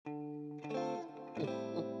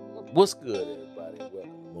What's good, everybody?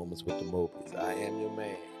 Welcome to Moments with the Mobleys. I am your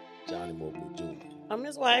man, Johnny Mobley Jr. I'm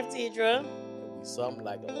his wife, Deidre, And we something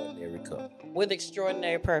like an ordinary couple. with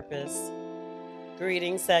extraordinary purpose.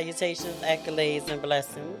 Greetings, salutations, accolades, and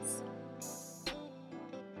blessings.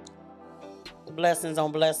 Blessings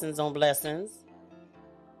on blessings on blessings.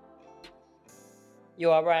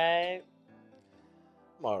 You all right?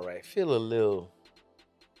 I'm all right. Feel a little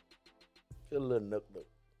nook.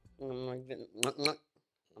 I'm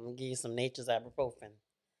gonna give you some nature's ibuprofen.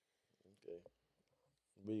 Okay.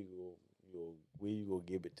 Where you gonna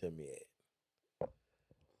give it to me at?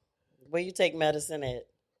 Where you take medicine at?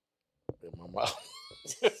 In my mouth.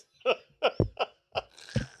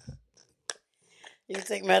 You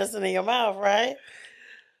take medicine in your mouth, right?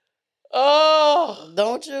 Oh,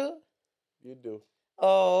 Don't you? you do.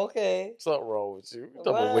 Oh, okay. Something wrong with you.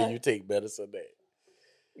 Talking about when you take medicine at.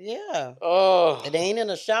 Yeah. Oh. It ain't in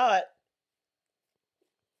a shot.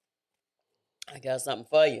 I got something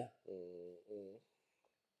for you. Mm-mm.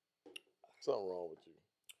 Something wrong with you.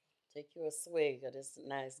 Take you a swig of this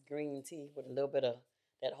nice green tea with a little bit of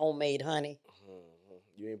that homemade honey. Mm-hmm.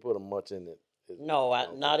 You ain't put much in it. No,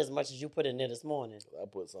 not as much as you put in there this morning. I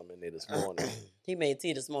put some in there this morning. He made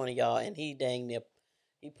tea this morning, y'all, and he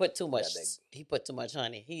put too much. He put too much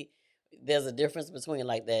honey. There's a difference between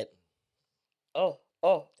like that. Oh,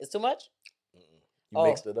 it's too much. You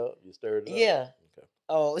mixed it up. You stirred it up. Yeah. Okay.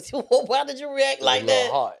 Oh, why did you react like that?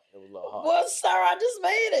 It was a little hot. Well, sir, I just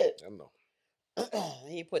made it. I know.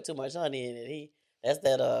 He put too much honey in it. That's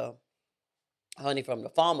that honey from the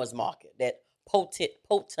farmer's market. That potent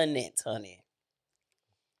honey.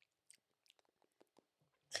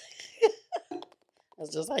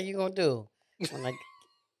 That's just how you gonna do.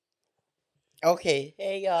 Okay,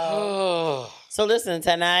 hey y'all. So listen,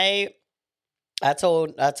 tonight I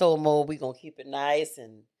told Mo we gonna keep it nice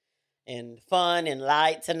and fun and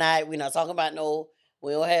light tonight. We're not talking about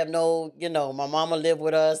we don't have my mama live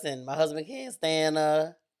with us and my husband can't stand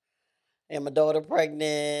her and my daughter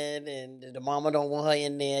pregnant and the mama don't want her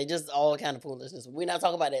in there. Just all kind of foolishness. We're not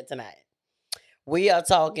talking about that tonight. We are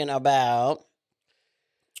talking about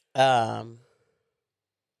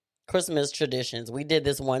Christmas traditions. We did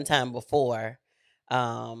this one time before.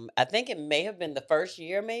 I think it may have been the first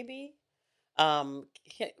year, maybe. What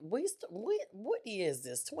year is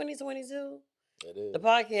this? 2022. It is. The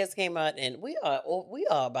podcast came out, and we are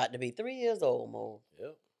about to be 3 years old, Mo.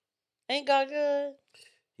 Yep. Ain't God good?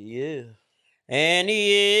 He is. And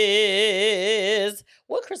he is.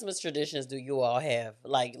 What Christmas traditions do you all have?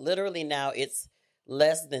 Like literally now, it's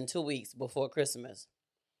less than 2 weeks before Christmas,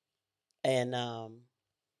 and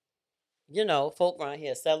folk around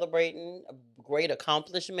here celebrating great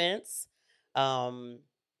accomplishments.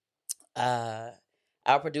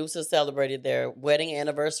 Our producers celebrated their wedding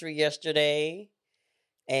anniversary yesterday,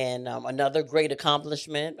 and another great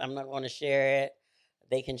accomplishment. I'm not going to share it.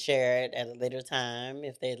 They can share it at a later time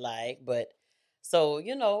if they'd like. But so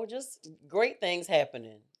just great things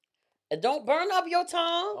happening. And don't burn up your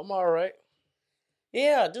tongue. I'm all right.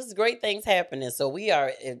 Yeah, just great things happening. So we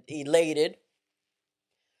are elated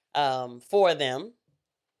for them.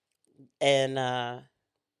 And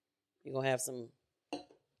you're going to have some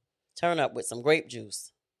turn up with some grape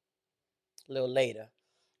juice a little later.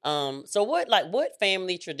 So what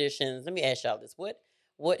family traditions, let me ask y'all this. What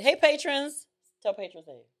hey patrons, tell patrons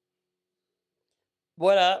hey.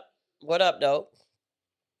 What up though?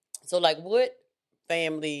 So what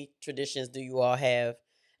family traditions do you all have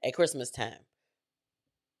at Christmas time?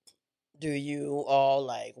 Do you all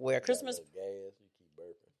wear Christmas gas? You keep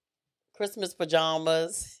burping. Christmas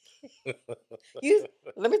pajamas?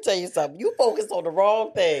 Let me tell you something. You focus on the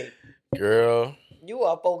wrong thing. Girl. You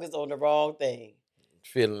are focused on the wrong thing.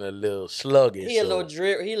 Feeling a little sluggish. He a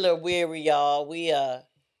little weary, y'all.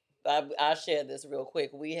 I'll share this real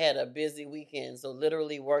quick. We had a busy weekend, so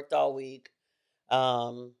literally worked all week,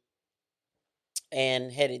 and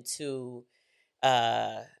headed to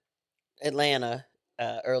Atlanta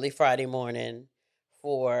early Friday morning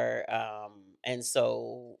and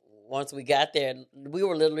so once we got there, we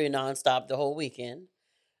were literally nonstop the whole weekend,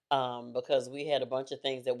 because we had a bunch of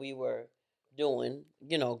things that we were doing,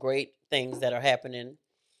 great things that are happening.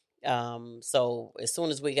 So as soon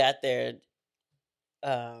as we got there,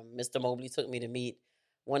 Mr. Mobley took me to meet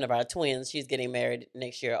one of our twins. She's getting married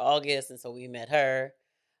next year, August. And so we met her,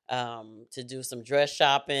 to do some dress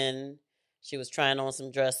shopping. She was trying on some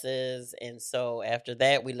dresses. And so after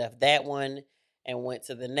that, we left that one and went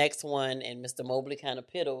to the next one. And Mr. Mobley kind of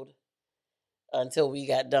piddled until we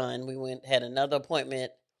got done. We had another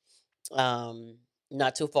appointment,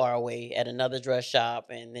 not too far away at another dress shop.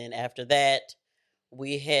 And then after that,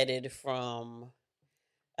 we headed from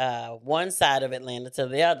one side of Atlanta to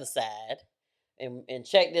the other side, and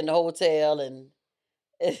checked in the hotel, and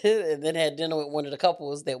and then had dinner with one of the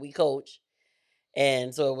couples that we coach.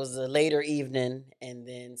 And so it was a later evening, and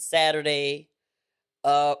then Saturday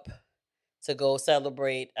up to go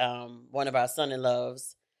celebrate one of our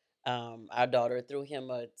son-in-laws. Our daughter threw him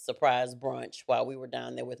a surprise brunch while we were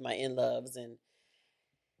down there with my in-laws,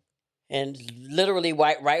 and literally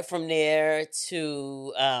right from there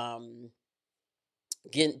to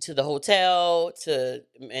get to the hotel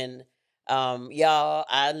and y'all,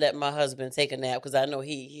 I let my husband take a nap because I know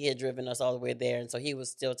he had driven us all the way there, and so he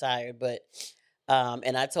was still tired. But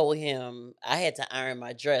and I told him I had to iron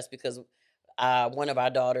my dress because one of our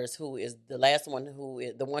daughters, who is the last one,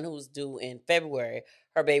 the one who's due in February,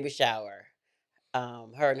 her baby shower,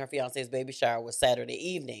 her and her fiance's baby shower was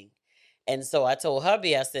Saturday evening. And so I told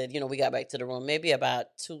hubby, I said, we got back to the room maybe about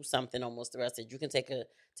 2 something almost. I said, you can take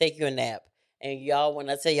you a nap. And y'all, when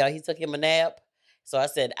I tell y'all he took him a nap, so I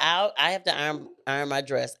said, I have to iron my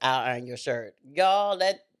dress. I'll iron your shirt. Y'all,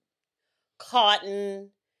 that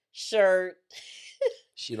cotton shirt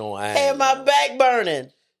She don't iron. had my back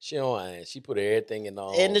burning. She don't iron. She put everything in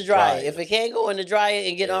the dryer. If it can't go in the dryer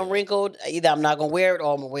and get unwrinkled, either I'm not gonna wear it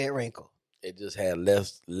or I'm gonna wear it wrinkled. It just had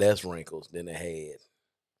less wrinkles than it had.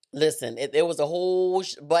 Listen, it was a whole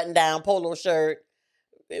button down polo shirt.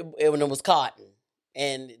 It was cotton,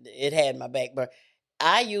 and it had my back burn.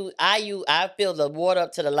 I filled the water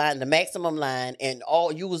up to the maximum line, and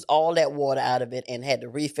used all that water out of it, and had to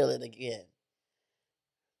refill it again.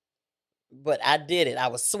 But I did it. I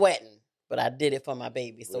was sweating, but I did it for my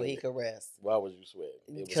baby so he could rest. Why was you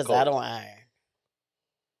sweating? Because I don't iron.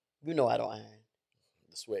 You know I don't iron.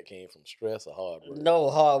 The sweat came from stress or hard work? No,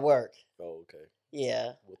 hard work. Oh, okay.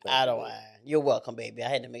 Yeah, I don't iron. You're welcome, baby. I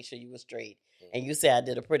had to make sure you were straight. Mm-hmm. And you said I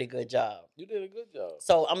did a pretty good job. You did a good job.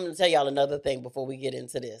 So I'm going to tell y'all another thing before we get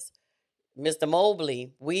into this. Mr.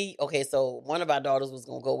 Mobley, so one of our daughters was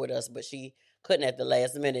going to go with us, but she couldn't at the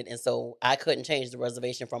last minute. And so I couldn't change the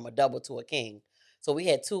reservation from a double to a king. So we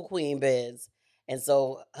had 2 queen beds. And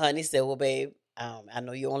so honey said, well, babe, I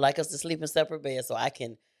know you don't like us to sleep in separate beds, so I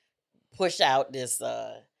can push out this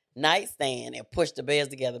nightstand and push the beds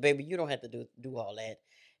together. Baby, you don't have to do all that.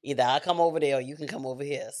 Either I'll come over there or you can come over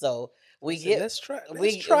here. So we get back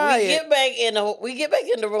in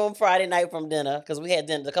the room Friday night from dinner, because we had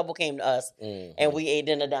dinner. The couple came to us, mm-hmm. and we ate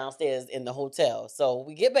dinner downstairs in the hotel. So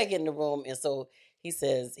we get back in the room, and so he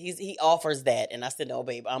says he offers that, and I said, no,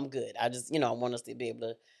 babe, I'm good. I just I want us to be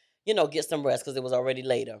able to get some rest because it was already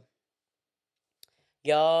later.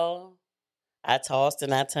 Y'all, I tossed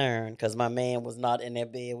and I turned because my man was not in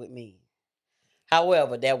that bed with me.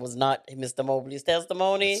 However, that was not Mr. Mobley's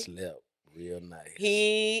testimony. I slept real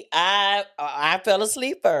nice. I fell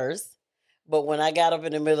asleep first, but when I got up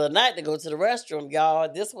in the middle of the night to go to the restroom,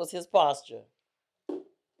 y'all, this was his posture.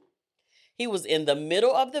 He was in the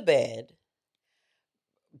middle of the bed.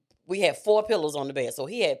 We had 4 pillows on the bed, so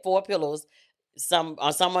he had 4 pillows, some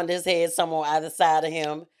under his head, some on either side of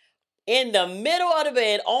him. In the middle of the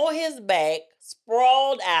bed, on his back,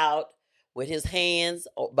 sprawled out, with his hands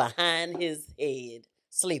behind his head,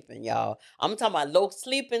 sleeping, y'all. I'm talking about low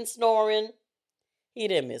sleeping, snoring. He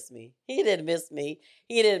didn't miss me. He didn't miss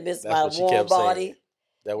my warm body.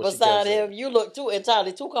 Beside him, you look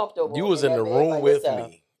entirely too comfortable. You was in the room with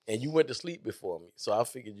me, and you went to sleep before me, so I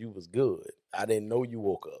figured you was good. I didn't know you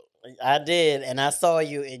woke up. I did, and I saw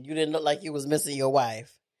you, and you didn't look like you was missing your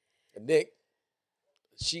wife. Nick,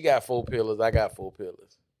 she got 4 pillows. I got 4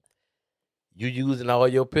 pillows. You using all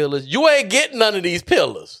your pillars. You ain't getting none of these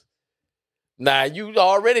pillars. Now, you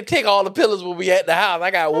already take all the pillars when we at the house.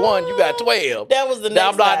 I got 1, you got 12. That was the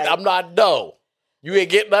next night. I'm not done. You ain't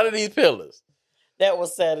getting none of these pillars. That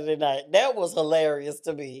was Saturday night. That was hilarious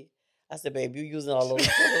to me. I said, babe, you using all those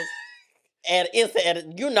pillars. And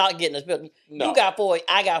you're not getting this pillow. No. You got 4,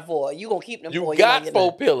 I got 4. You going to keep them 4. You got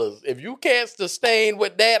 4 pillars. If you can't sustain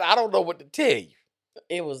with that, I don't know what to tell you.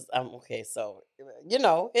 It was, okay, so,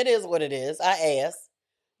 it is what it is. I asked.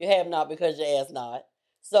 You have not because you asked not.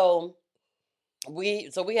 So we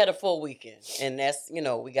had a full weekend. And that's,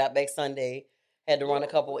 we got back Sunday, had to run a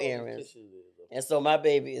couple errands. And so my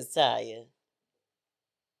baby is tired.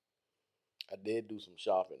 I did do some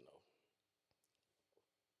shopping,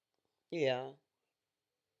 though. Yeah.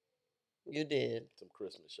 You did. Some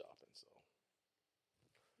Christmas shopping, so.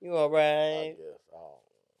 You all right? I guess.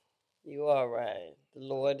 You all right. The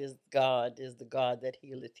Lord is the God that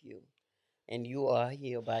healeth you. And you are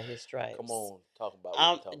healed by his stripes. Come on, talk about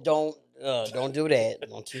what don't do that.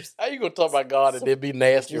 Don't you? How you gonna talk about God and then be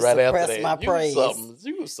nasty right after that? My praise.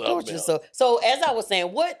 You something. So as I was saying,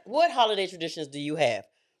 what holiday traditions do you have?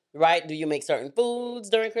 right? Do you make certain foods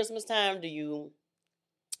during Christmas time? Do you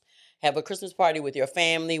have a Christmas party with your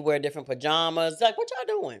family? Wear different pajamas? Like, what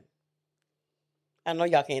y'all doing? I know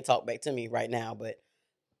y'all can't talk back to me right now, but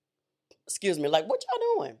excuse me, like, what y'all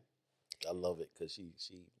doing? I love it because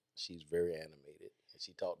she's very animated and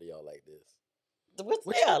she talked to y'all like this. What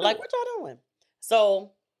y'all doing?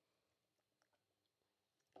 So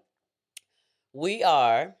we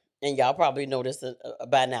are, and y'all probably know this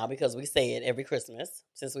by now because we say it every Christmas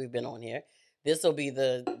since we've been on here. This will be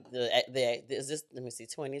the is this, let me see,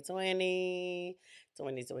 2020,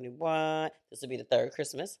 2021. This will be the third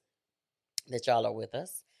Christmas that y'all are with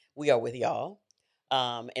us. We are with y'all.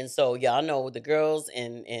 And so y'all know the girls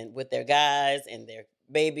and with their guys and their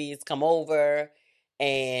babies come over,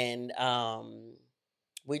 and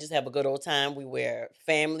we just have a good old time. We wear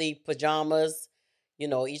family pajamas. You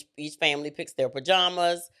know, each family picks their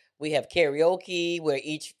pajamas. We have karaoke where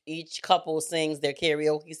each couple sings their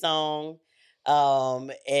karaoke song.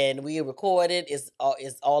 And we record it. It's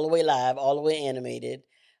all the way live, all the way animated.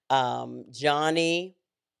 Johnny,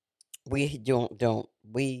 we do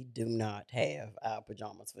not have our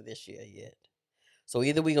pajamas for this year yet. So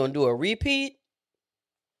either we're gonna do a repeat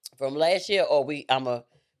from last year, or I'ma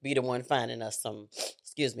be the one finding us some,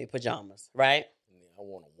 pajamas, right? Yeah, I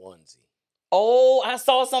want a onesie. Oh, I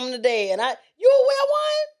saw something today, and you'll wear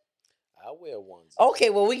one? I wear onesie. Okay,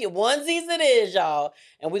 well, we get onesies it is, y'all,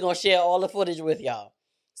 and we're gonna share all the footage with y'all.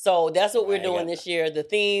 So that's what we're doing this year. The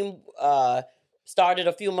theme started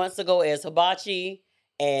a few months ago as hibachi,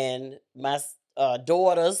 and my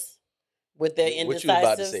daughters with their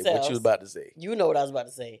indecisive selves. What you was about to say? You know what I was about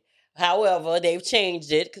to say. However, they've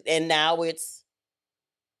changed it, and now it's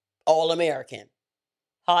all American.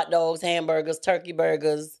 Hot dogs, hamburgers, turkey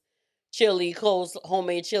burgers,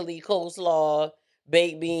 homemade chili coleslaw,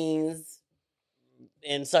 baked beans,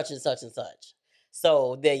 and such and such and such.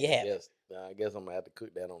 So there you have it. I guess I'm gonna have to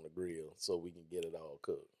cook that on the grill so we can get it all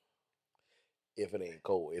cooked. If it ain't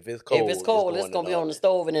cold. If it's cold, it's gonna be on the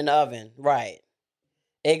stove and in the oven. Right.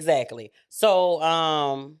 Exactly. So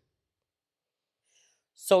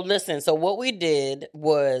listen, so what we did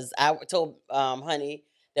was I told Honey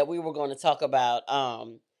that we were going to talk about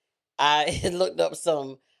I looked up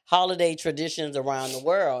some holiday traditions around the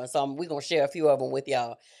world, and so we're going to share a few of them with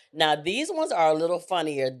y'all. Now, these ones are a little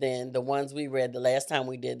funnier than the ones we read the last time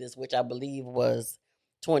we did this, which I believe was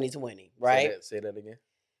 2020, right? Say that again.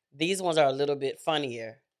 These ones are a little bit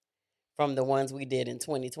funnier from the ones we did in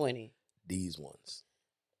 2020. These ones.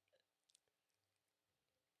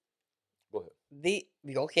 Go ahead.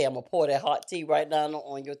 Okay, I'm going to pour that hot tea right down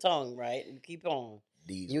on your tongue, right? You keep on.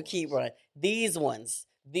 Keep running. These ones.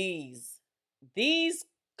 These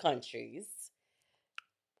countries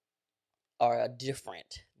are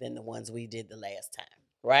different than the ones we did the last time,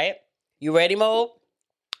 right? You ready, Mo?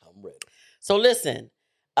 I'm ready. So listen,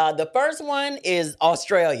 the first one is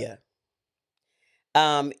Australia.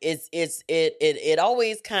 It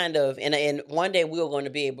always kind of, and one day we're going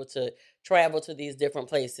to be able to travel to these different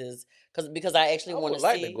places because I actually want to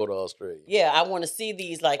like to go to Australia. Yeah, I want to see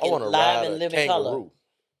these like in live and living color.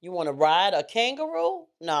 You want to ride a kangaroo?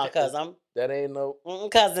 No, cuz that ain't no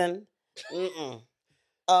cousin. You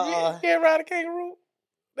can't ride a kangaroo.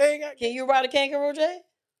 They ain't got. Can you ride a kangaroo, Jay?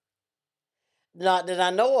 Not that I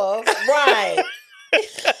know of. Right.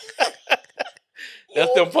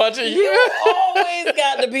 That's them punching you. You always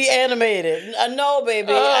got to be animated. No,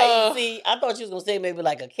 baby. I thought you was gonna say maybe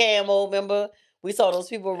like a camel. Remember, we saw those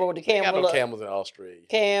people rode the camel. Got no camels in Australia.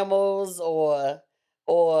 Camels or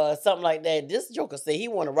something like that. This joker said he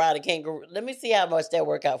want to ride a kangaroo. Let me see how much that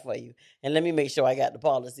work out for you, and let me make sure I got the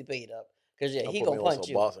policy paid up. Because he gonna punch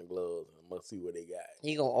you. Boston gloves. I'm gonna see what they got.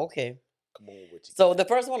 He gonna okay. Come on with you. So the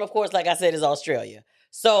first one, of course, like I said, is Australia.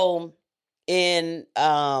 So in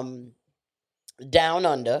down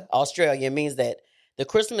under Australia means that their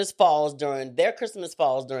Christmas falls during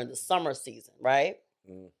the summer season, right?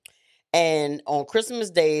 Mm. And on Christmas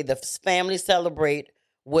Day, the family celebrate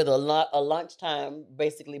with a lunchtime,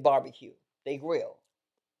 basically barbecue. They grill.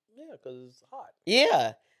 Yeah, because it's hot.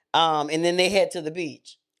 Yeah. And then they head to the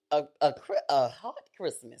beach. A hot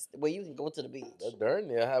Christmas where you can go to the beach. That's darn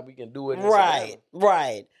near how we can do it.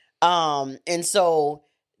 Right. And so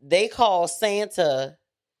they call Santa,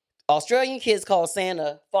 Australian kids call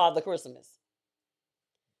Santa Father Christmas.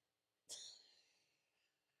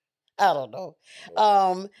 I don't know.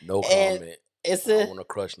 No comment. I don't want to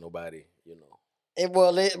crush nobody, you know.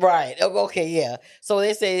 Right. Okay, yeah. So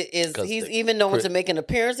they say he's even known to make an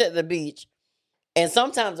appearance at the beach and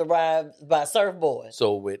sometimes arrive by surfboard.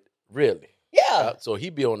 So really? Yeah. So he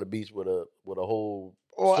be on the beach with a whole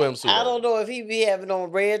Or, swimsuit. I don't know if he be having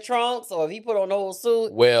on red trunks or if he put on the whole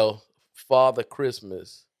suit. Well, Father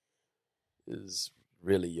Christmas is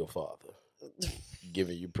really your father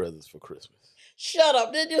giving you presents for Christmas. Shut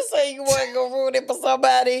up. Did you say you weren't going to ruin it for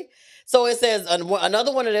somebody? So it says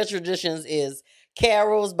another one of their traditions is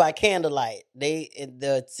carols by candlelight.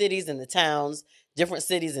 The cities and the towns, different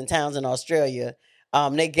cities and towns in Australia,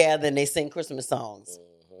 they gather and they sing Christmas songs.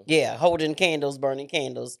 Mm-hmm. Yeah, holding candles, burning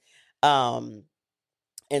candles.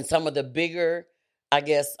 And some of the bigger, I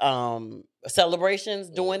guess, celebrations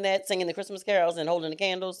doing that, singing the Christmas carols and holding the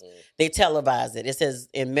candles, they televise it. It says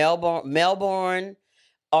in Melbourne,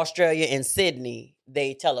 Australia, and Sydney,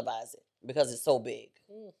 they televise it because it's so big.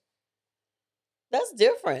 That's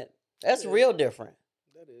different. That's real different.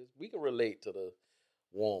 That is. We can relate to the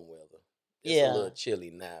warm weather. It's a little chilly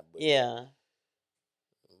now, but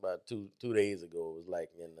about two days ago, it was like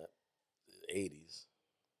in the 80s.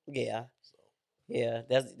 Yeah. So. Yeah,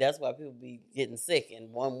 that's why people be getting sick.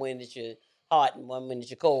 And one minute you're hot and one minute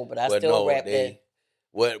you're cold. But wrap that.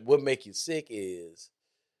 What make you sick is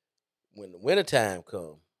when the wintertime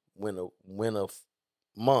comes, when the winter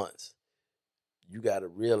months, you got to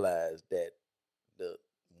realize that the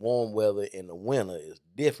warm weather in the winter is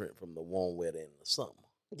different from the warm weather in the summer.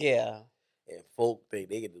 Yeah. And folk think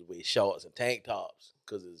they can just wear shorts and tank tops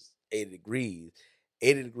because it's 80 degrees.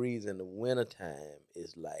 80 degrees in the wintertime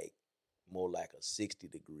is like more like a 60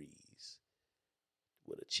 degrees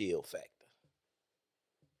with a chill factor.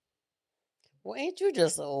 Well, ain't you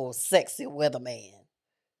just an old sexy weatherman?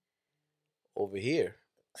 Over here,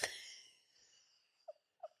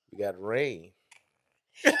 we got rain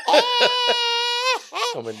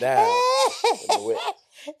coming down in the west.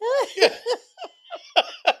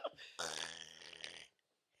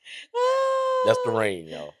 That's the rain,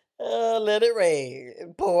 y'all. Let it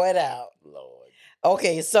rain. Pour it out. Lord.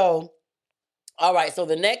 Okay, so, all right. So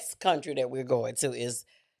the next country that we're going to is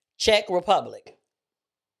Czech Republic.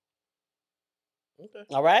 Okay.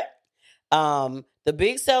 All right. The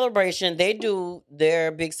big celebration, they do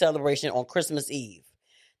their big celebration on Christmas Eve.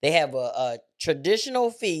 They have a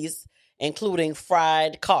traditional feast, including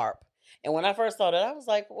fried carp. And when I first saw that, I was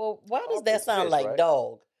like, well, why does that sound like right?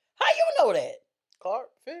 Dog? How you know that?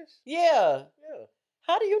 Carp fish? Yeah.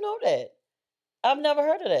 How do you know that? I've never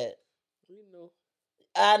heard of that. You know.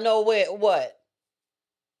 I know what?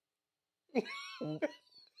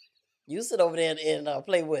 You sit over there and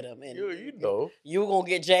play with him. And you know. You going to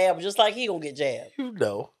get jabbed just like he going to get jabbed. You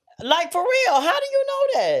know. Like, for real, how do you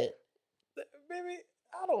know that? Baby,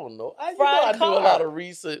 I don't know. I do a lot of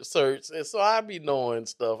research, and so I be knowing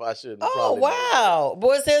stuff I shouldn't. Oh, wow.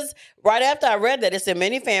 Boy, it says, right after I read that, it said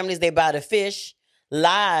many families, they buy the fish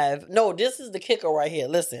live. No, this is the kicker right here.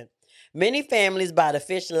 Listen. Many families buy the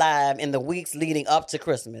fish live in the weeks leading up to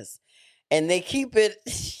Christmas. And they keep it...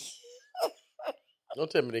 Don't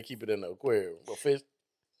tell me they keep it in the aquarium. Or fish.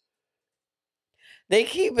 They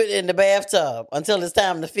keep it in the bathtub until it's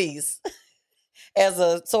time to feast. As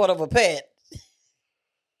a sort of a pet.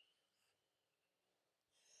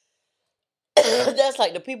 That's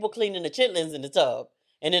like the people cleaning the chitlins in the tub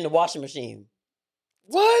and in the washing machine.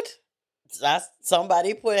 What?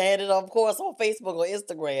 Somebody had it, of course, on Facebook or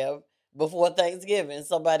Instagram before Thanksgiving.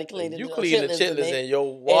 Somebody cleaned you clean the chitlins in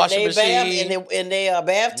your washing machine in their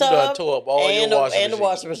bathtub. You done tore up all your the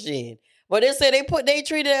washing machine. But they say they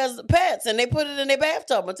treat it as pets and they put it in their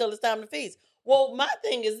bathtub until it's time to feast. Well, my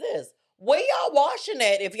thing is this. Where y'all washing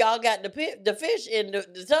at if y'all got the fish in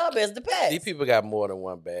the tub as the pets? These people got more than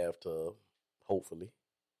one bathtub, hopefully.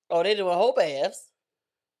 Oh, they doing whole baths?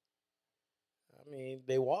 I mean,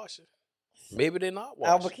 they wash it. Maybe they're not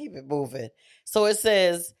washing. I'm going to keep it moving. So it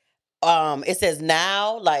says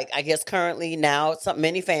now, like I guess currently now,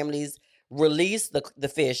 many families release the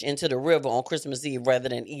fish into the river on Christmas Eve rather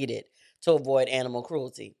than eat it to avoid animal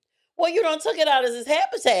cruelty. Well, you done took it out as its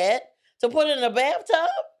habitat to put it in a bathtub?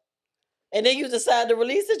 And then you decide to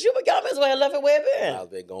release it, y'all may as well left it where it been. Now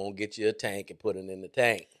they're going to get you a tank and put it in the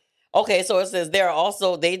tank. Okay, so it says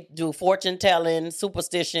they do fortune telling,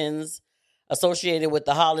 superstitions associated with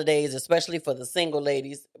the holidays, especially for the single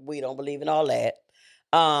ladies. We don't believe in all that.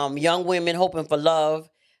 Young women hoping for love,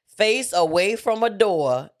 face away from a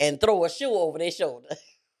door and throw a shoe over their shoulder.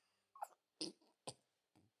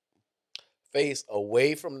 Face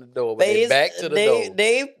away from the door, with their back to the door.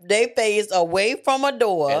 They face away from a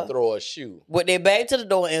door and throw a shoe with their back to the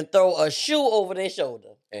door and throw a shoe over their shoulder.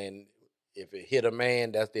 And if it hit a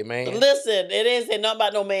man, that's their man. Listen, it didn't say nothing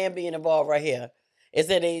about no man being involved right here. It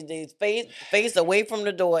said they face away from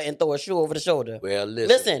the door and throw a shoe over the shoulder. Well,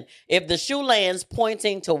 listen. If the shoe lands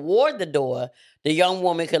pointing toward the door, the young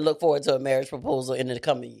woman can look forward to a marriage proposal in the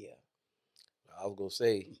coming year. I was gonna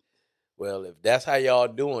say, well, if that's how y'all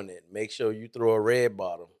doing it, make sure you throw a red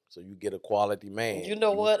bottom so you get a quality man. You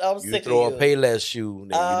know what? I'm You sick throw of a you. Payless shoe,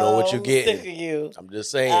 then you know what you're I'm getting. sick of you. I'm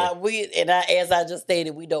just saying. As I just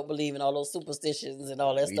stated, we don't believe in all those superstitions and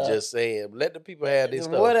all that We stuff. just saying, let the people have this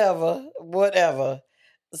stuff. Whatever.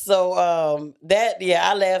 So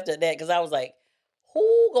I laughed at that because I was like,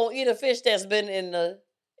 who gonna eat a fish that's been in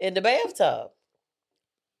the bathtub?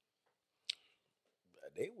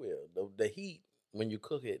 They will. The heat when you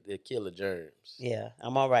cook it, they kill the germs. Yeah,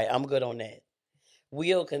 I'm all right. I'm good on that.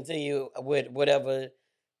 We'll continue with whatever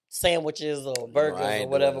sandwiches or burgers or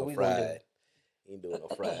whatever we're gonna do. Ain't doing no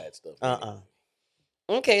fried stuff.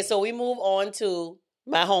 Okay, so we move on to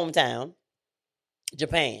my hometown,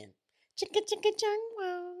 Japan. Chicka chicka chung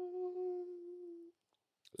wow.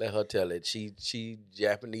 Let her tell it. She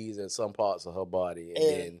Japanese in some parts of her body, and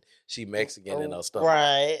then she Mexican in her stomach.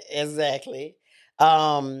 Right, exactly.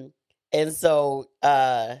 And so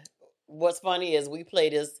what's funny is we play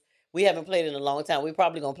this. We haven't played it in a long time. We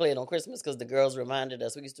probably gonna play it on Christmas because the girls reminded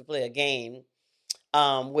us. We used to play a game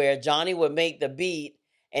where Johnny would make the beat,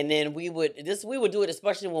 and then we would do it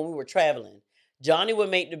especially when we were traveling. Johnny would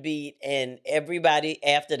make the beat, and everybody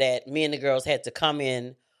after that, me and the girls had to come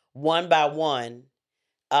in one by one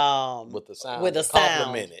with the sound.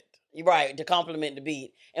 Compliment it. Right, to compliment the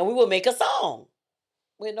beat. And we would make a song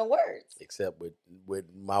with no words. Except with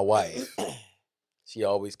my wife. She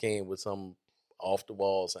always came with some off the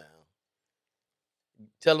wall sound.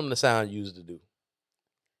 Tell them the sound you used to do.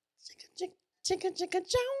 Chicka chicka chicka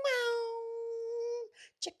chow wow.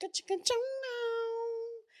 Chicka chicka chow wow.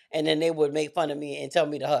 And then they would make fun of me and tell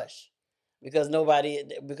me to hush. Because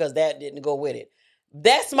that didn't go with it.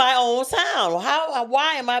 That's my own sound.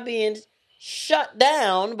 Why am I being shut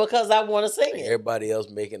down because I want to sing it? Everybody else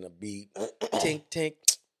making a beat. Tink tink.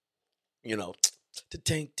 You know.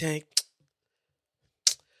 Tink tink.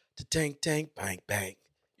 Tink tink. Bang bang.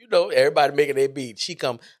 You know, everybody making their beat. She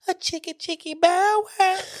come, a chicky chicky bow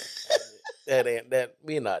wow. that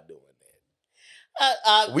we're not doing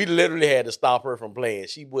that. We literally had to stop her from playing.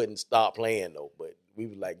 She wouldn't stop playing though, but we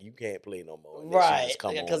was like, you can't play no more. Right,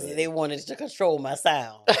 because they wanted to control my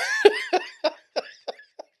sound.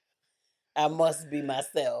 I must be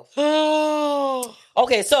myself.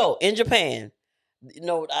 Okay, so in Japan,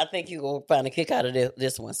 I think you're going to find a kick out of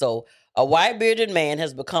this one. So a white bearded man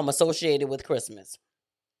has become associated with Christmas.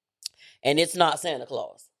 And it's not Santa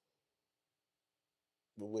Claus.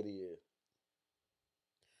 What he is?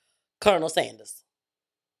 Colonel Sanders.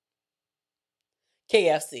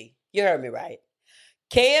 KFC. You heard me right.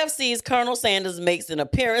 KFC's Colonel Sanders makes an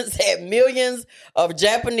appearance at millions of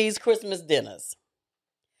Japanese Christmas dinners.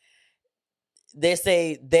 They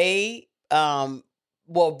say via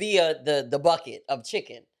the bucket of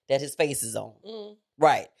chicken that his face is on. Mm.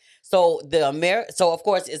 Right. So of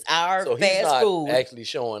course it's our fast he's not food actually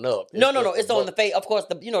showing up. No. It's on the face. Of course,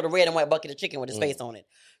 the red and white bucket of chicken with his face on it.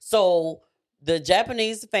 So the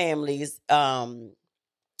Japanese families,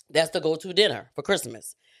 that's the go-to dinner for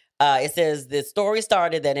Christmas. It says the story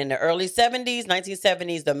started that in the early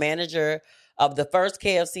 1970s, the manager of the first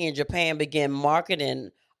KFC in Japan began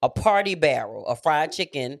marketing a party barrel of fried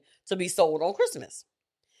chicken to be sold on Christmas.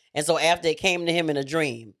 And so after it came to him in a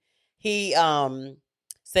dream, he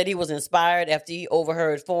said he was inspired after he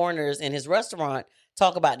overheard foreigners in his restaurant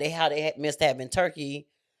talk about how they had missed having turkey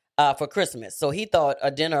for Christmas. So he thought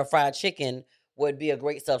a dinner of fried chicken would be a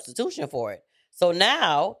great substitution for it. So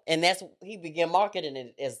now, and he began marketing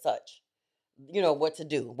it as such. What to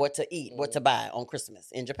do, what to eat, what to buy on Christmas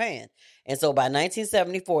in Japan. And so by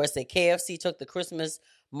 1974, it said KFC took the Christmas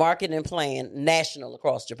marketing plan national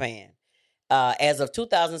across Japan. As of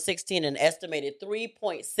 2016, an estimated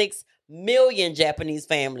 3.6 million Japanese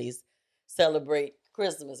families celebrate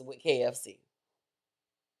Christmas with KFC.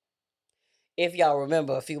 If y'all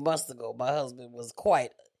remember, a few months ago, my husband was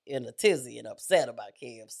quite in a tizzy and upset about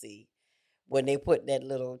KFC when they put that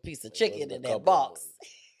little piece of chicken in that box.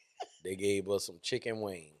 They gave us some chicken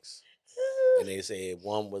wings. And they said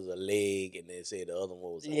one was a leg, and they said the other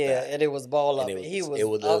one was a back. And it was ball up. He was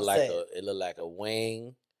upset. It looked like a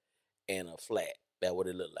wing and a flat. That's what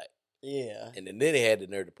it looked like. Yeah. And then they had the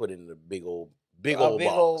nerve to put it in the big old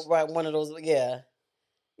box. Right, one of those. Yeah.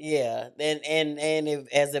 Yeah. And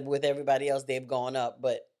as with everybody else, they've gone up.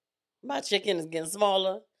 But my chicken is getting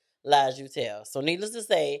smaller. Lies you tell. So needless to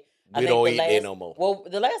say, we don't eat that no more. Well,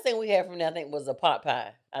 the last thing we had from there, I think, was a pot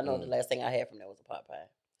pie. I know the last thing I had from there was a pot pie.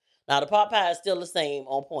 Now the pot pie is still the same,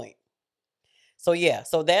 on point. So yeah,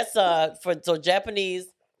 so that's Japanese.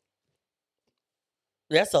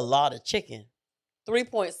 That's a lot of chicken.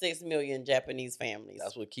 3.6 million Japanese families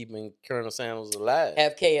That's what keeping Colonel Sanders alive.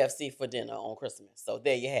 have KFC for dinner on Christmas. So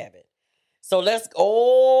there you have it. So let's go.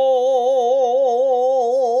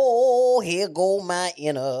 Oh, here go my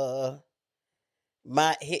inner.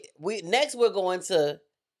 Next we're going to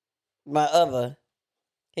my other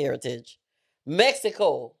heritage,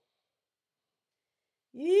 Mexico.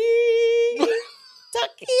 Tequila.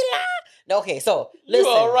 Okay, so listen.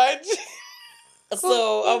 You all right?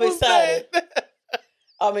 So I'm excited.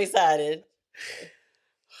 I'm excited.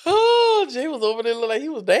 Oh, Jay was over there looking like he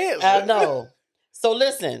was dancing. I know. So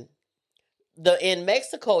listen, in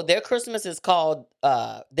Mexico, their Christmas is called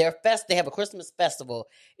They have a Christmas festival.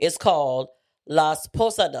 It's called Las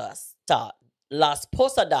Posadas. Las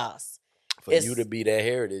Posadas. For you to be that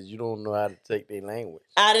heritage, you don't know how to take their language.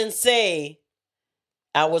 I didn't say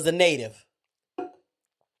I was a native.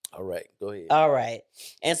 All right, go ahead. All right.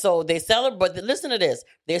 And so they celebrate, but listen to this.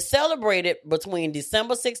 They celebrated between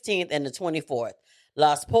December 16th and the 24th.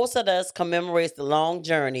 Las Posadas commemorates the long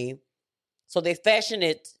journey. So they fashioned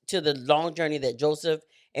it to the long journey that Joseph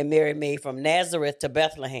and Mary made from Nazareth to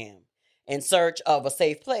Bethlehem in search of a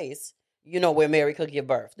safe place, where Mary could give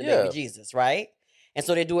birth to baby Jesus, right? And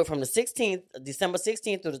so they do it from the December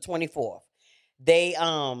 16th through the 24th.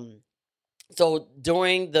 So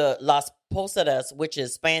during the Las Posadas, which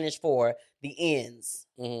is Spanish for the inns,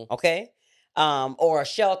 okay, or a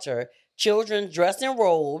shelter, children dressed in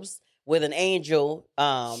robes with an angel,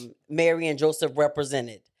 Mary and Joseph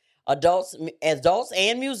represented. Adults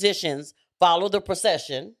and musicians follow the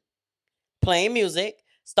procession, playing music,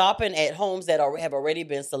 stopping at homes that have already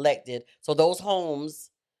been selected. So those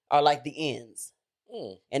homes are like the inns,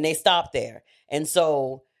 and they stop there. And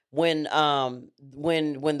so when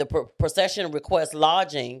the procession requests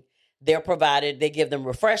lodging, they give them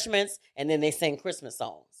refreshments, and then they sing Christmas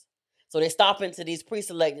songs. So they stop into these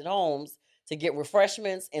pre-selected homes to get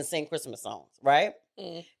refreshments and sing Christmas songs, right?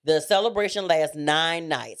 The celebration lasts 9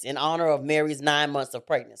 nights in honor of Mary's 9 months of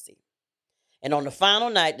pregnancy. And on the final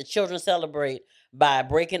night, the children celebrate by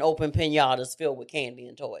breaking open piñatas filled with candy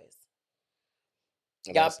and toys.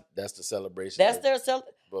 And that's the celebration. That's their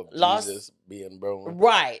Jesus being born.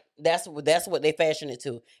 Right. That's what they fashion it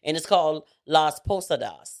to. And it's called Las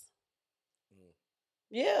Posadas.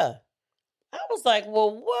 Yeah. I was like,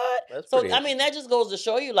 well, what? That just goes to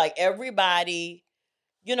show you, like, everybody,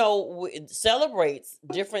 celebrates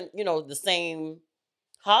different, the same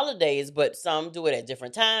holidays, but some do it at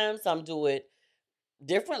different times. Some do it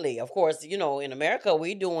differently. Of course, in America,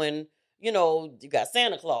 we doing, you got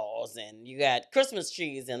Santa Claus and you got Christmas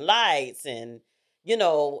trees and lights and,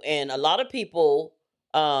 and a lot of people,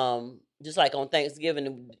 just like on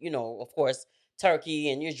Thanksgiving, of course, turkey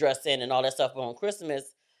and you're dressing and all that stuff. But on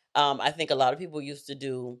Christmas, I think a lot of people used to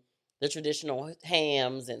do the traditional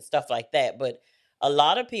hams and stuff like that. But a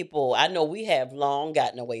lot of people, I know we have long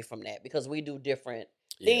gotten away from that because we do different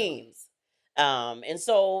themes. And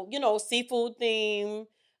so, seafood theme,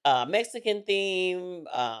 Mexican theme,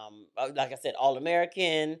 like I said, all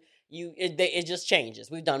American. It just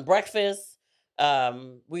changes. We've done breakfast.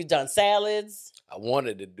 We've done salads. I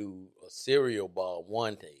wanted to do a cereal bar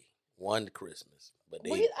one Christmas, but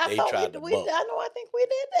they tried to buck. I think we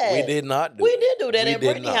did that. We did not do We it. did do that at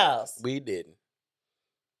Brittany House. We didn't.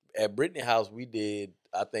 At Brittany House, we did,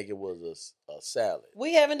 I think it was a salad.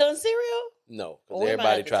 We haven't done cereal? No, because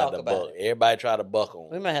everybody tried to buck. Everybody tried to buck on.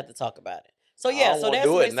 We might have to talk about it. So yeah, so that's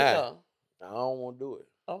Mexico. I don't want to do it.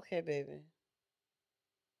 Okay, baby.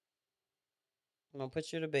 I'm going to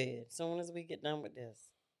put you to bed as soon as we get done with this.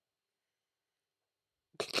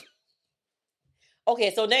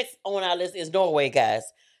 Okay, so next on our list is Norway, guys.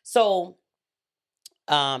 So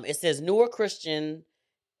it says newer Christian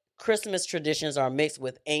Christmas traditions are mixed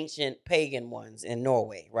with ancient pagan ones in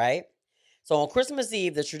Norway, right? So on Christmas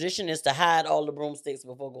Eve, the tradition is to hide all the broomsticks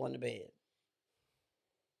before going to bed.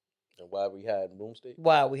 And why we hiding broomsticks?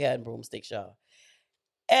 Why we hiding broomsticks, y'all?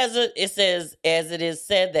 It says, as it is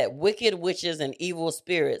said that wicked witches and evil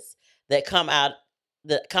spirits that come out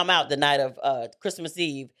the night of Christmas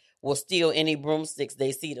Eve will steal any broomsticks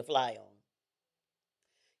they see to fly on.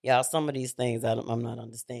 Y'all, some of these things I'm not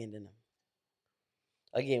understanding them.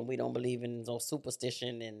 Again, we don't believe in no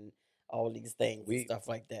superstition and all these things and stuff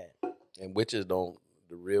like that. And witches the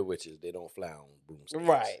real witches, they don't fly on broomsticks.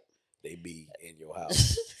 Right. They be in your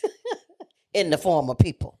house. In the form of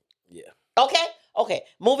people. Yeah. Okay,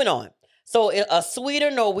 moving on. So a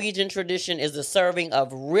sweeter Norwegian tradition is the serving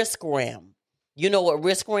of riskrem. You know what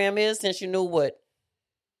riskrem is, since you knew what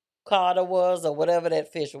carter was or whatever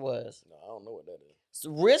that fish was? No, I don't know what that is. So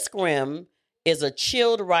riskrem is a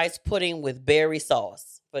chilled rice pudding with berry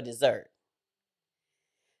sauce for dessert.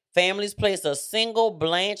 Families place a single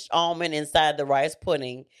blanched almond inside the rice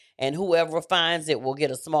pudding, and whoever finds it will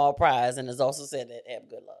get a small prize. And it's also said that have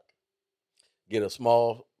good luck. Get a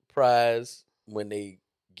small prize when they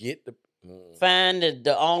get the. Find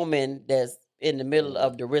the almond that's in the middle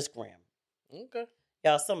of the risk gram. Okay.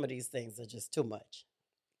 Y'all, some of these things are just too much.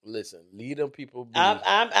 Listen, leave them people be.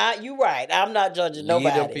 You right. I'm not judging nobody.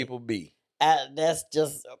 Leave them people be. That's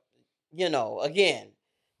just, again,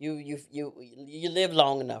 you live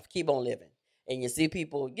long enough. Keep on living. And you see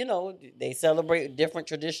people, they celebrate different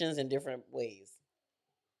traditions in different ways.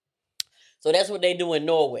 So that's what they do in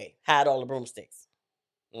Norway. Hide all the broomsticks.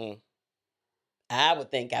 I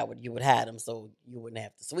would think you would hide them so you wouldn't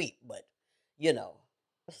have to sweep, but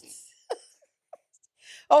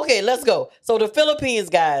Okay, let's go. So the Philippines,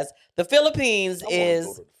 guys. The Philippines is.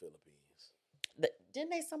 Go to the Philippines.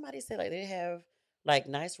 Didn't somebody say like they have like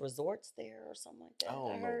nice resorts there or something like that? I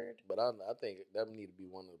don't know, heard. but I think that need to be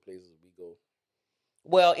one of the places we go.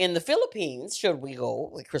 Well, in the Philippines, should we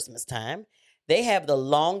go at Christmas time, they have the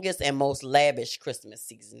longest and most lavish Christmas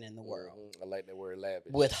season in the world. I like that word,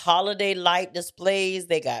 lavish. With holiday light displays,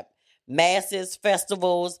 they got masses,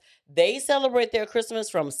 festivals. They celebrate their Christmas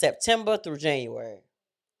from September through January.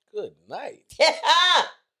 Good night.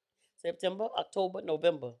 September, October,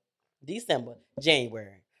 November, December,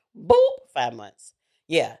 January. Boop, 5 months.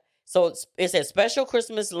 Yeah. So it says special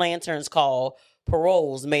Christmas lanterns called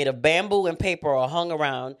paroles made of bamboo and paper are hung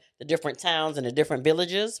around the different towns and the different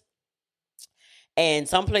villages. And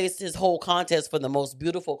some places hold contests for the most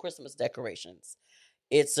beautiful Christmas decorations.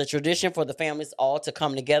 It's a tradition for the families all to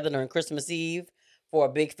come together during Christmas Eve for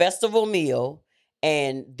a big festival meal.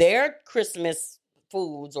 And their Christmas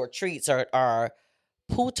foods or treats are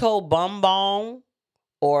puto bumbong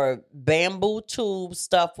or bamboo tubes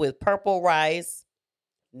stuffed with purple rice.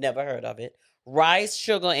 Never heard of it. Rice,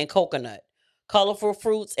 sugar, and coconut. Colorful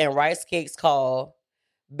fruits and rice cakes called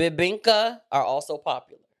bibingka are also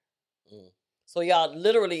popular. So y'all,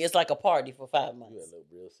 literally, it's like a party for 5 months. You look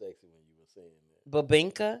real sexy when you were saying that.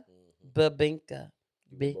 Bibingka? Bibingka.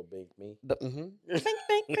 You bink me? Bink,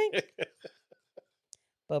 bink,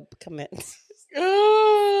 bink. Come in.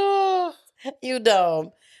 You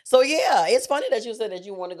dumb. So yeah, it's funny that you said that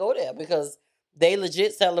you want to go there because they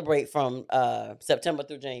legit celebrate from September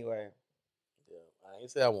through January. Yeah, I ain't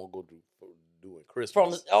say I want to go doing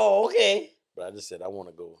Christmas. Okay. But I just said I want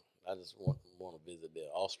to go. I just want to visit there.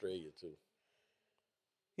 Australia too.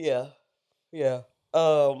 Yeah.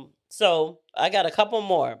 So I got a couple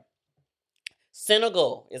more.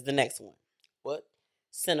 Senegal is the next one. What?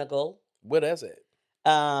 Senegal. Where that's at?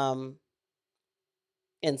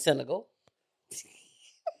 In Senegal. I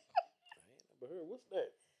ain't never heard. What's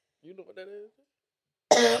that? You know what that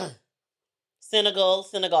is?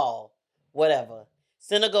 Senegal, whatever.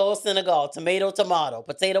 Senegal, tomato,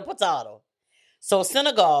 potato. So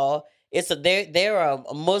Senegal, they're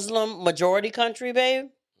a Muslim majority country, babe.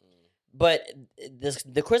 But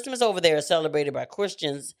the Christmas over there is celebrated by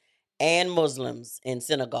Christians and Muslims in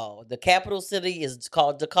Senegal. The capital city is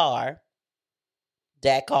called Dakar.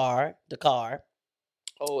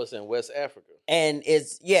 Oh, it's in West Africa. And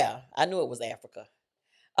I knew it was Africa.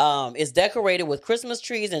 It's decorated with Christmas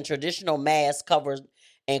trees and traditional mass covered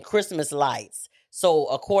and Christmas lights. So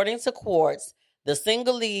according to Quartz, the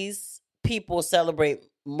Senegalese people celebrate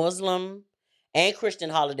Muslim and Christian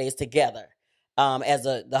holidays together.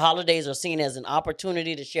 The holidays are seen as an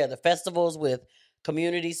opportunity to share the festivals with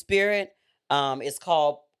community spirit. It's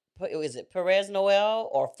called, is it Perez Noel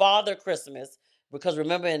or Father Christmas? Because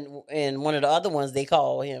remember in one of the other ones, they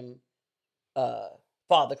call him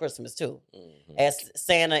Father Christmas too. Mm-hmm. As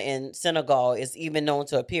Santa in Senegal is even known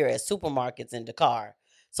to appear at supermarkets in Dakar.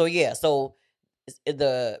 So yeah,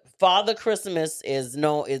 the Father Christmas is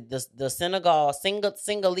known, is the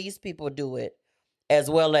Senegalese people do it, as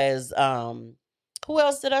well as who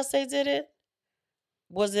else did I say did it?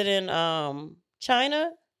 Was it in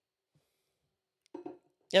China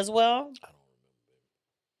as well? I don't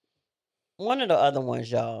remember. One of the other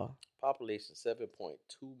ones, y'all. Population 7.2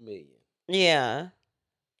 million. Yeah.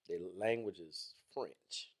 Their language is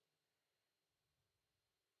French.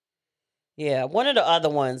 Yeah, one of the other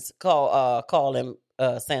ones call him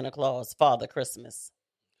Santa Claus, Father Christmas.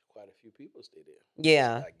 Quite a few people stay there.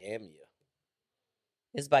 Yeah. It's by Gambia.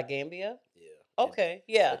 It's by Gambia? Yeah. Okay,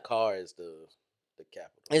 yeah. Dakar is the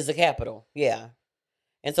capital. It's the capital, yeah.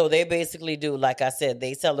 And so they basically do, like I said,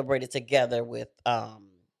 they celebrate it together with the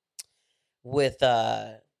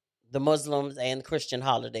Muslims and Christian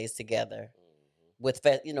holidays together, with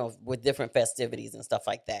different festivities and stuff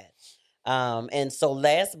like that. And so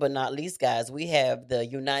last but not least, guys, we have the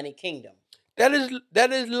United Kingdom. That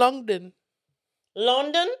is London.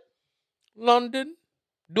 London? London.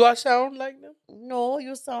 Do I sound like them? No,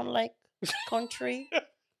 you sound like country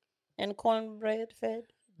and cornbread fed.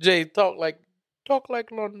 Jay, talk like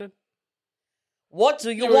London. What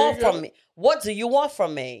do you There you want go. from me? What do you want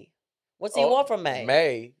from me? What do you want from me?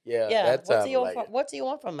 May. Yeah, Yeah. that sounded like it. What do you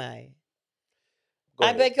want from me? Go I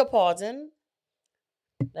ahead. beg your pardon.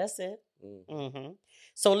 That's it. Mm.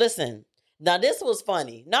 So listen. Now this was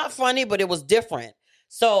funny. Not funny, but it was different.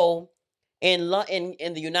 So in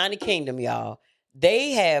the United Kingdom, y'all,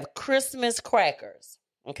 they have Christmas crackers.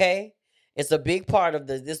 Okay, it's a big part of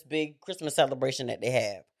this big Christmas celebration that they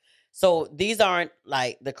have. So these aren't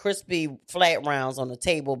like the crispy flat rounds on the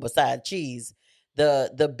table beside cheese.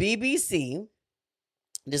 The BBC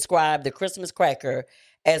described the Christmas cracker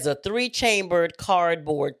as a 3-chambered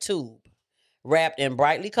cardboard tube wrapped in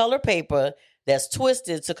brightly colored paper that's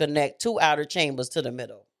twisted to connect 2 outer chambers to the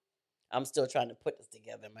middle. I'm still trying to put this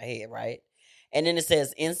together in my head, right? And then it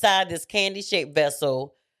says, inside this candy-shaped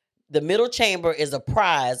vessel, the middle chamber is a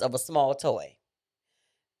prize of a small toy,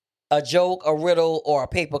 a joke, a riddle, or a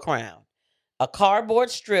paper crown. A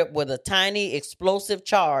cardboard strip with a tiny explosive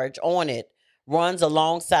charge on it runs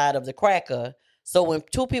alongside of the cracker, so when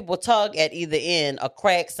 2 people tug at either end, a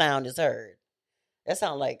crack sound is heard. That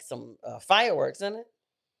sounds like some fireworks, isn't it?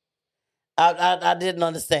 I didn't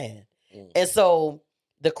understand. And so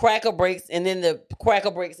the cracker breaks, and then the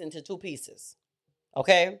cracker breaks into 2 pieces.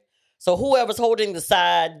 Okay? So whoever's holding the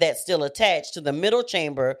side that's still attached to the middle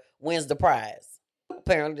chamber wins the prize.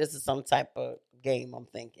 Apparently, this is some type of game, I'm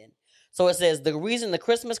thinking. So it says the reason the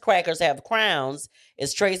Christmas crackers have crowns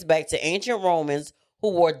is traced back to ancient Romans who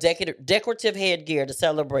wore decorative headgear to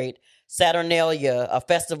celebrate Saturnalia, a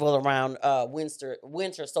festival around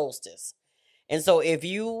winter solstice. And so if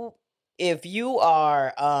you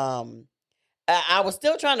are I was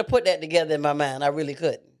still trying to put that together in my mind. I really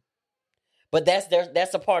couldn't. But that's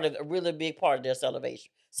a really big part of their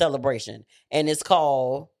celebration. And it's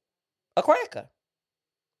called a cracker.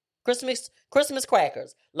 Christmas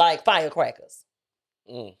crackers, like firecrackers.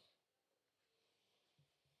 Mm.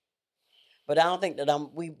 But I don't think that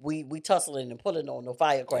we tussling and pulling on no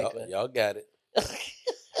firecracker. Y'all got it.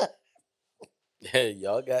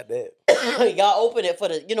 Y'all got that. Y'all open it for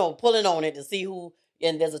pulling on it to see who,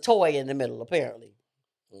 and there's a toy in the middle apparently.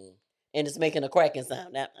 And it's making a cracking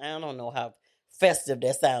sound. Now, I don't know how festive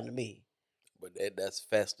that sound to me. But that's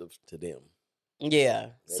festive to them. Yeah.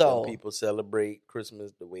 Let so them people celebrate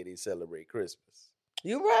Christmas the way they celebrate Christmas.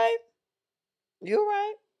 You're right.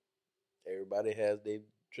 Everybody has their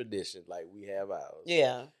tradition, like we have ours.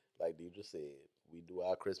 Yeah. Like Deidre said, we do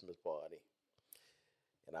our Christmas party.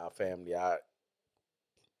 And our family, our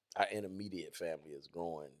intermediate family is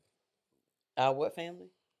growing. Our what family?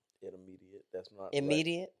 Intermediate. That's not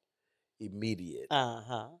immediate. Right. Immediate.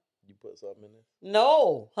 You put something in there?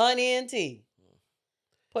 No, honey and tea.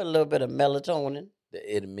 Put a little bit of melatonin.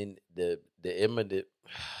 The immediate.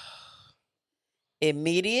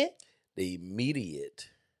 Immediate. The immediate.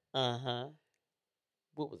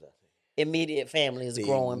 What was I saying? Immediate family is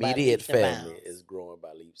growing. Immediate family is growing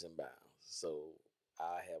by leaps and bounds. So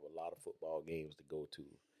I have a lot of football games to go to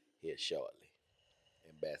here shortly,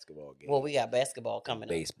 and basketball games. Well, we got basketball coming up.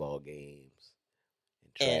 Baseball games,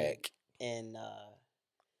 and track, and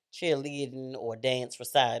cheerleading or dance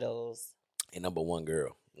recitals. And number one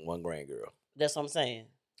girl, one grand girl. That's what I'm saying.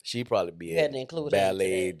 She probably be in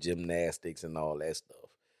ballet, gymnastics, and all that stuff.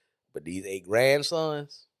 But these 8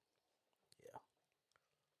 grandsons, yeah.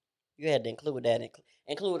 You had to include that.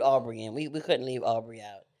 Include Aubrey in. We couldn't leave Aubrey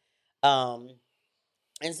out.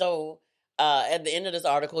 And so at the end of this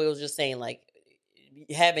article, it was just saying, like,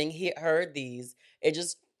 having heard these, it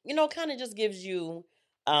just, kind of just gives you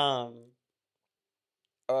a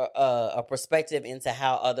perspective into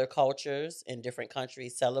how other cultures in different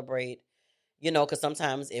countries celebrate. Because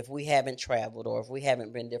sometimes if we haven't traveled or if we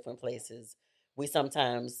haven't been different places, we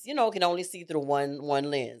sometimes, can only see through one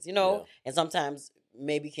lens, Yeah. and sometimes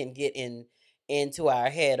maybe can get into our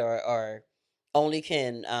head or only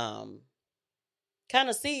can kind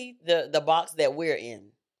of see the box that we're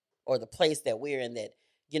in or the place that we're in, that,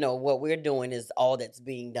 what we're doing is all that's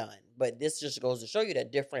being done. But this just goes to show you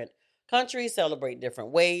that different countries celebrate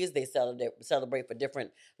different ways. They celebrate for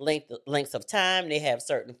different lengths of time. They have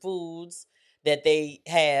certain foods that they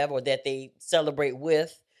have or that they celebrate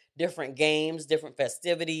with, different games, different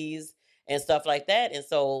festivities, and stuff like that. And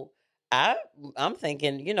so I'm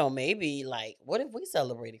thinking, maybe like, what if we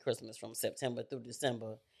celebrated Christmas from September through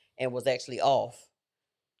December and was actually off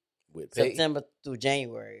with pay. September through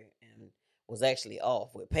January and was actually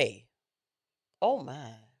off with pay? Oh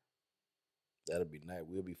my. That'll be nice.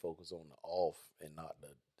 We'll be focused on the off and not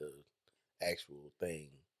the actual thing.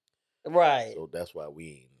 Right. So that's why we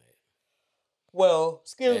ain't that. Well,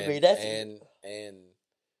 excuse me. That's and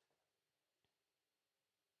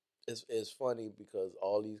it's funny because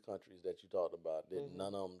all these countries that you talked about,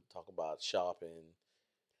 none of them talk about shopping,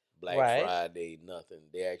 Black Right. Friday, nothing.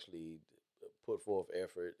 They actually put forth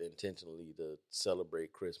effort intentionally to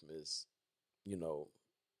celebrate Christmas, you know,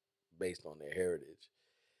 based on their heritage.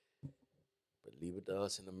 But leave it to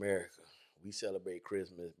us in America. We celebrate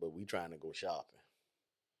Christmas, but we trying to go shopping.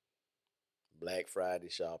 Black Friday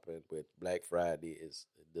shopping, but Black Friday is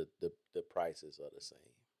the prices are the same.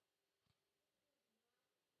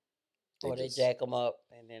 Or they jack them up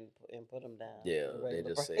and then put them down. Yeah, the they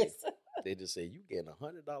regular just price. they just say you getting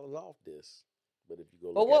 $100 off this, but if you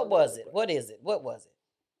go, But look what at was it? price- What is it? What was it?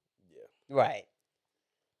 Yeah, Right.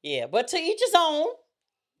 Yeah, but to each his own.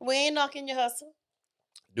 We ain't knocking your hustle.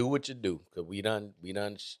 do what you do, cause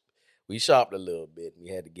we shopped a little bit. And we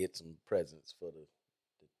had to get some presents for the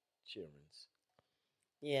childrens.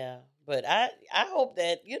 Yeah, but I hope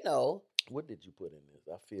that What did you put in this?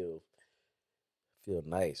 I feel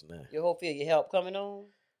nice now. you feel your help coming on.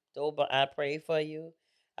 So, but I prayed for you.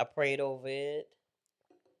 I prayed over it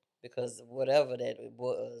because whatever that it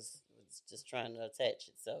was just trying to attach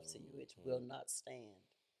itself to you. It will not stand.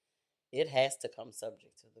 It has to come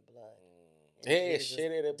subject to the blood. Hey,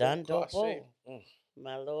 shit, done dopo,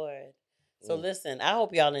 my Lord. So listen, I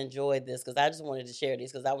hope y'all enjoyed this because I just wanted to share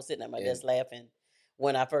these because I was sitting at my desk laughing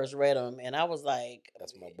when I first read them, and I was like,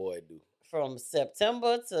 "That's my boy, do." From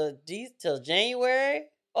September till January,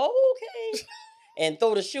 okay, and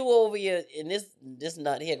throw the shoe over you. And this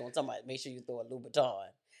nut here gonna talk about make sure you throw a Louboutin.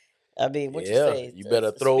 I mean, what you say? You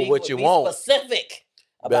better throw what you want. Be specific.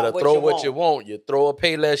 You better throw what you want. You throw a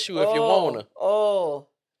Payless shoe if you wanna. Oh.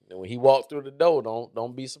 And when he walked through the door,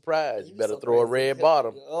 don't be surprised. You better throw a red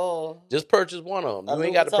bottom. Oh. Just purchase one of them. You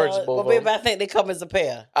ain't got to purchase both of them. But baby, I think they come as a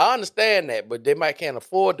pair. I understand that, but they might can't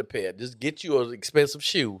afford the pair. Just get you an expensive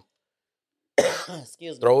shoe.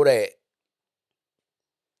 Excuse me. Throw that.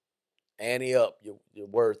 Ante up your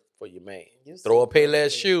worth for your man. Throw a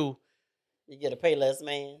Payless shoe. You get a Payless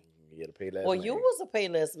man. You get a Payless well, man. you was a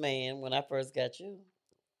Payless man when I first got you.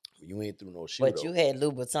 You ain't through no shoe, but though. You had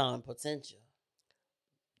Louboutin potential.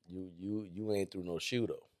 You ain't through no shoe,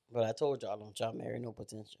 though. But I told y'all, don't y'all marry no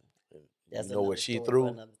potential. That's you know what she threw?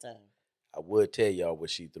 Another time. I would tell y'all what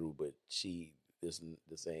she threw, but this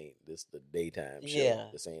the daytime show. Yeah.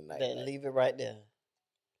 This ain't night. Leave it right there.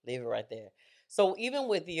 Leave it right there. So even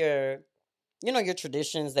with your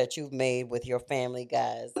traditions that you've made with your family,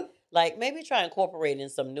 guys, like maybe try incorporating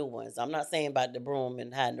some new ones. I'm not saying about the broom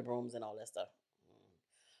and hiding the brooms and all that stuff.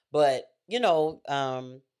 But,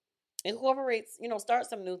 incorporates, start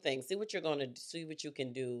some new things. See what you're going to see what you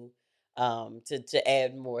can do to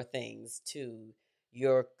add more things to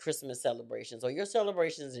your Christmas celebrations or your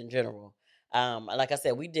celebrations in general. Like I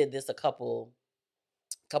said, we did this a couple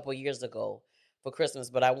years ago for Christmas,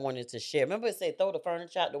 but I wanted to share. Remember it said throw the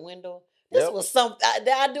furniture out the window? This was something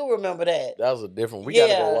I do remember that. That was a different. We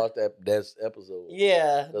gotta go watch that episode.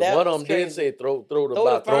 Yeah, that one of them did say throwing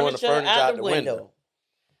the furniture out the window.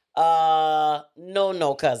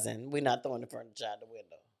 No, cousin, we're not throwing the furniture out the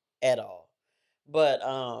window at all. But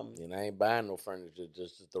and I ain't buying no furniture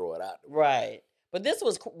just to throw it out. Right. But this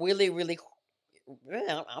was really, really.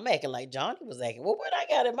 I'm acting like Johnny was acting. Well, what I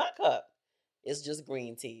got in my cup? It's just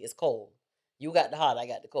green tea. It's cold. You got the hot. I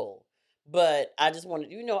got the cold. But I just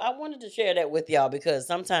wanted, I wanted to share that with y'all because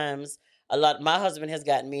sometimes my husband has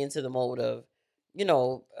gotten me into the mode of,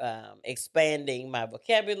 expanding my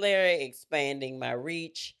vocabulary, expanding my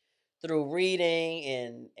reach through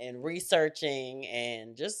reading and researching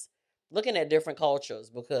and just looking at different cultures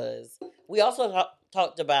because we also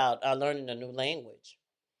talked about learning a new language.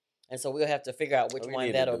 And so we'll have to figure out which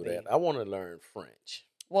one that'll be. I want to learn French.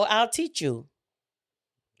 Well, I'll teach you.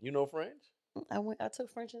 You know French? I took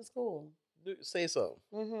French in school. Say something.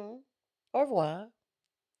 Mm-hmm. Au revoir.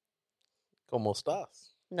 ¿Cómo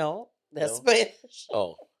estás? No, that's Spanish.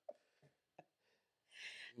 Oh.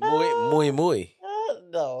 Muy.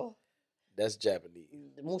 No. That's Japanese.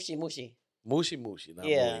 Mushi. Mushi, not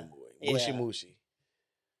yeah. muy. Mushi.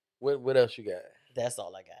 What else you got? That's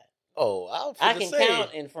all I got. Oh, I can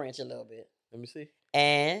count in French a little bit. Let me see.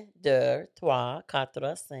 1, 2, 3, 4, 5.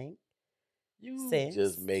 You 6.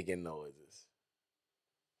 Just making noises.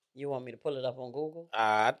 You want me to pull it up on Google?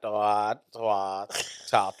 1, 2, 3, 4,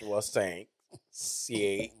 5,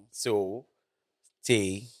 6, 7,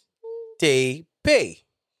 8, P.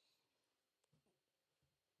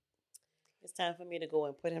 It's time for me to go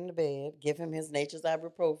and put him to bed. Give him his nature's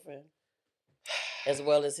ibuprofen, as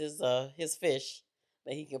well as his fish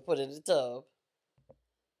that he can put in the tub.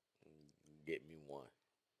 get me one.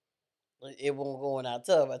 It won't go in our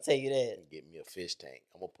tub. I tell you that. And get me a fish tank.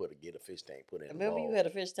 I'm gonna get a fish tank. Put it in. Remember the you wall. had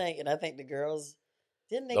a fish tank, and I think the girls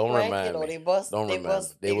didn't they Don't crack remind it or me. they bust. Don't they remember.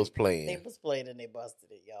 bust. They was playing. They was playing and they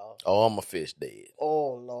busted it, y'all. Oh, I'm a fish dead.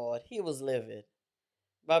 Oh Lord, he was livid.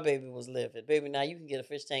 My baby was livid. Baby, now you can get a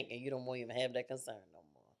fish tank and you don't want even have that concern no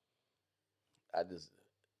more.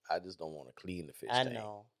 I just don't want to clean the fish I tank.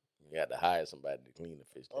 know. You got to hire somebody to clean the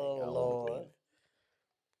fish tank. Oh, I don't wanna Lord. clean it.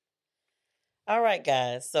 All right,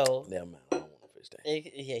 guys. So Never mind. I don't want a fish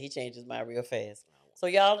tank. yeah, he changed his mind real fast. So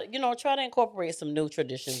y'all, try to incorporate some new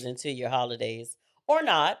traditions into your holidays or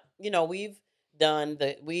not. We've done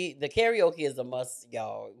the karaoke is a must,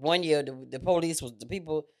 y'all. One year the police was the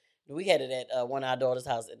people. We had it at one of our daughter's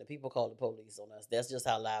house, and the people called the police on us. That's just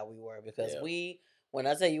how loud we were because when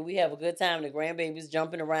I tell you we have a good time, the grandbabies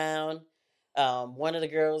jumping around. One of the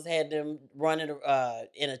girls had them running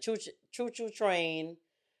in a choo-choo train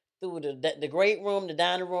through the great room, the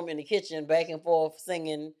dining room, and the kitchen, back and forth,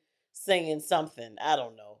 singing something. I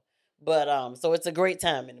don't know, but so it's a great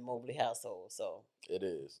time in the Mobley household. So it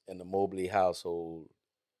is in the Mobley household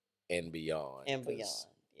and beyond. And beyond,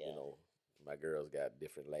 yeah. My girls got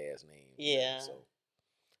different last names. Yeah. So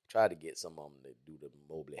try to get some of them to do the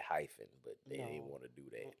Mobley hyphen, but they didn't want to do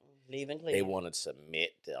that. Leaving clear. They want to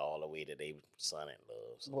submit to all the way to their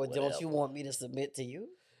son-in-law. So Boy, don't you want me to submit to you?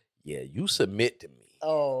 Yeah, you submit to me.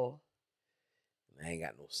 Oh. I ain't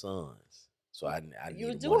got no sons. So I You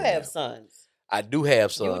need do one of have them. sons. I do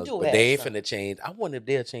have sons, You do but have they ain't sons. finna change. I wonder if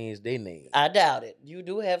they'll change their name. I doubt it. You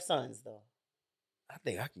do have sons, though. I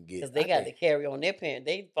think I can get Because they got to carry on their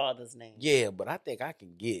father's name. Yeah, but I think I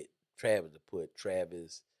can get Travis to put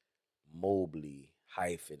Travis Mobley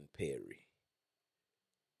Perry.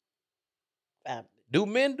 Do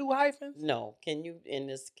men do hyphens? No. Can you end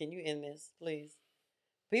this, please?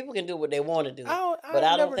 People can do what they want to do. I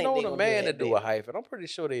don't never think known they a gonna man do to that, do a baby. hyphen. I'm pretty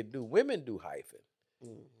sure they do. Women do hyphen.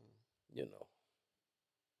 Mm-hmm. Let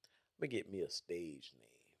me get me a stage name.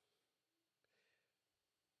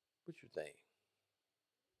 What you think?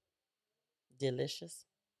 Delicious.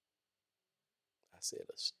 I said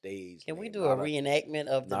a stage Can name. we do a reenactment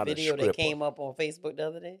of the not a video that stripper. came up on Facebook the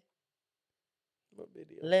other day? What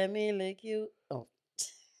video? Let me lick you. Oh.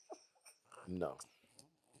 No.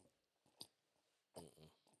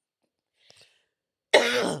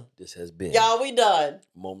 This has been Y'all, we done.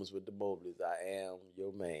 Moments with the Mobleys. I am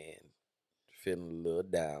your man. Feeling a little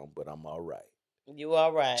down, but I'm all right. You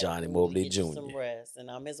all right. Johnny We Mobley get you Jr. some rest. And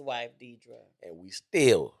I'm his wife, Deidre. And we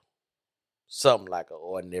still something like an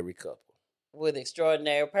ordinary couple. With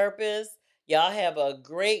extraordinary purpose. Y'all have a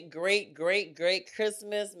great, great, great, great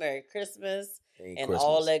Christmas. Merry Christmas. Ain't And Christmas,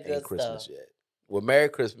 all that good ain't Christmas stuff. yet. Well, Merry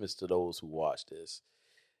Christmas to those who watch this.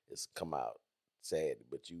 It's come out sad,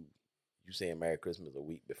 but you saying Merry Christmas a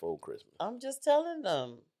week before Christmas. I'm just telling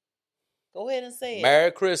them. Go ahead and say it. Merry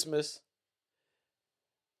Christmas.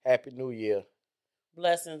 Happy New Year.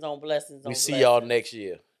 Blessings on blessings on We see blessings. y'all next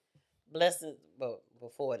year. Blessings, but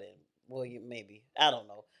before then. Well, maybe. I don't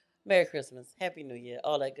know. Merry Christmas. Happy New Year.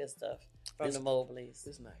 All that good stuff from the Mobleys.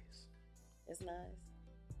 It's nice. It's nice.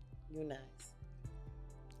 You nice.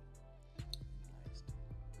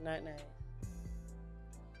 Night night.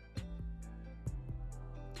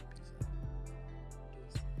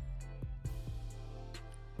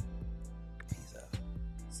 Peace out.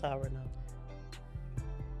 Sorry, no.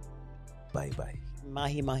 Bye bye.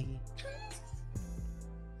 Mahi mahi.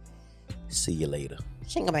 See you later.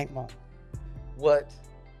 Shinga bang bong. What?